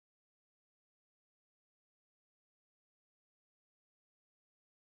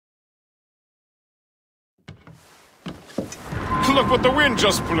Look what the wind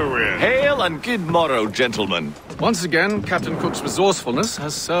just blew in. Hail and good morrow, gentlemen. Once again, Captain Cook's resourcefulness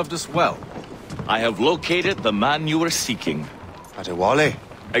has served us well. I have located the man you were seeking. Adewale?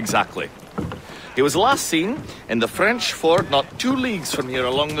 Exactly. He was last seen in the French fort not 2 leagues from here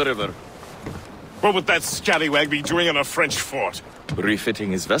along the river. What would that scallywag be doing in a French fort?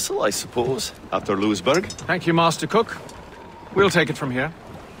 Refitting his vessel, I suppose, after Louisburg. Thank you, Master Cook. We'll take it from here.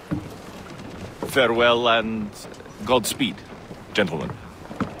 Farewell and Godspeed, gentlemen.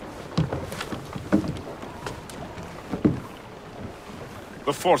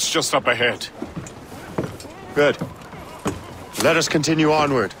 The fort's just up ahead. Good. Let us continue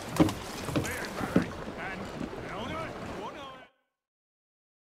onward.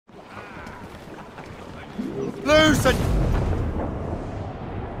 Loosen!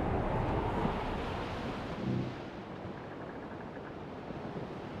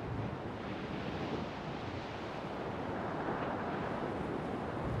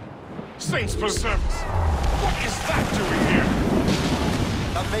 Saints preserve us! What is that doing here?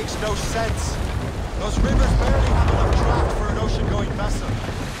 That makes no sense. Those rivers barely have enough draft for an ocean-going vessel.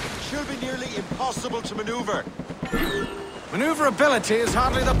 It should be nearly impossible to maneuver. Maneuverability is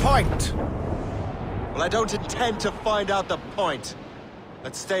hardly the point. Well, I don't intend to find out the point.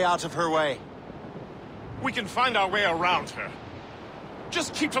 Let's stay out of her way. We can find our way around her.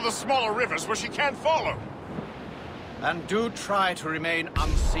 Just keep to the smaller rivers where she can't follow. And do try to remain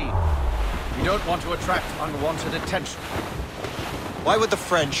unseen. We don't want to attract unwanted attention. Why would the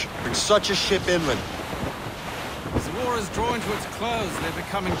French bring such a ship inland? As the war is drawing to its close, they're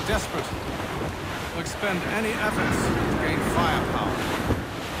becoming desperate. They'll expend any efforts to gain firepower.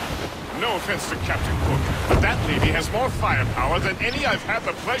 No offense to Captain Cook, but that lady has more firepower than any I've had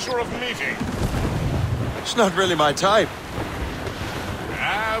the pleasure of meeting. It's not really my type.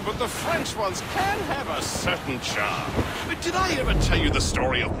 Ah, but the French ones can have a certain charm. But did I ever tell you the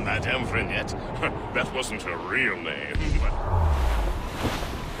story of Madame Vrenette? That wasn't her real name.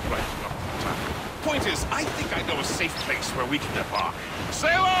 Right, no. Point is, I think I know a safe place where we can embark.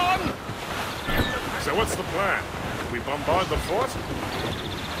 Sail on! So what's the plan? We bombard the fort?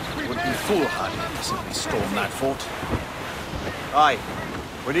 Would be foolhardy to simply storm that fort. Aye.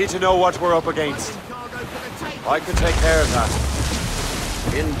 We need to know what we're up against. I can take care of that.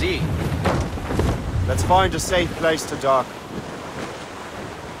 Indeed. Let's find a safe place to dock.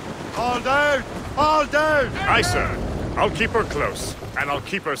 All down! All down! Aye, sir. I'll keep her close, and I'll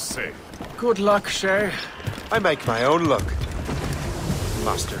keep her safe. Good luck, Shay. I make my own luck,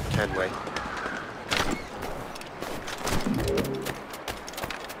 Master Kenway.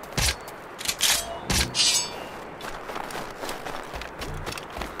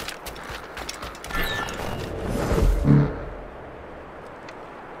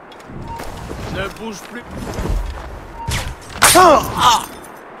 Ne bouge plus.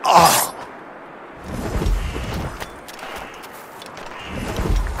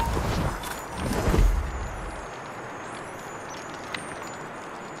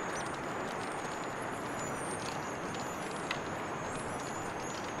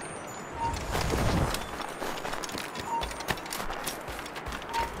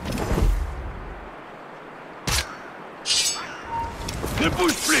 Ne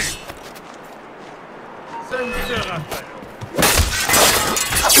bouge plus!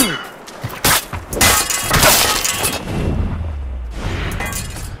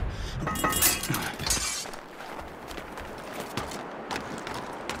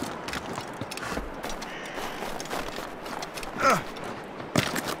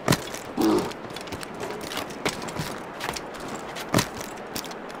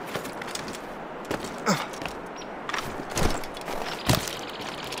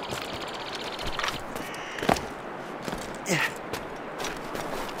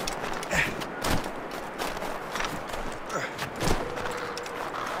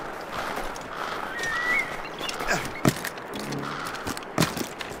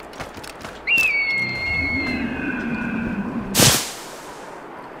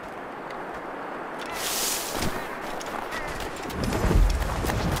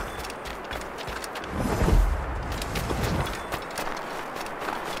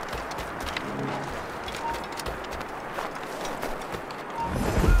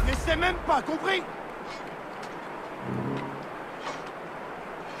 C'est même pas compris.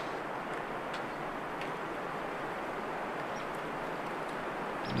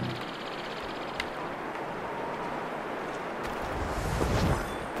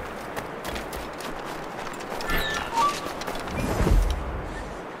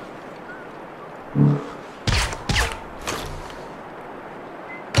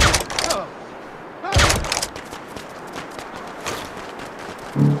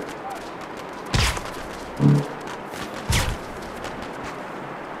 So,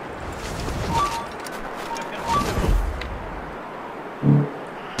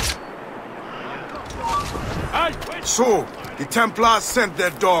 the Templars sent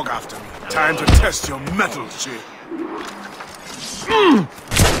their dog after me. Time to test your mettle, shit. Je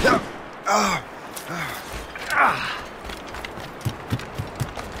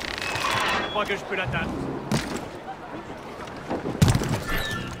crois que je peux l'atteindre.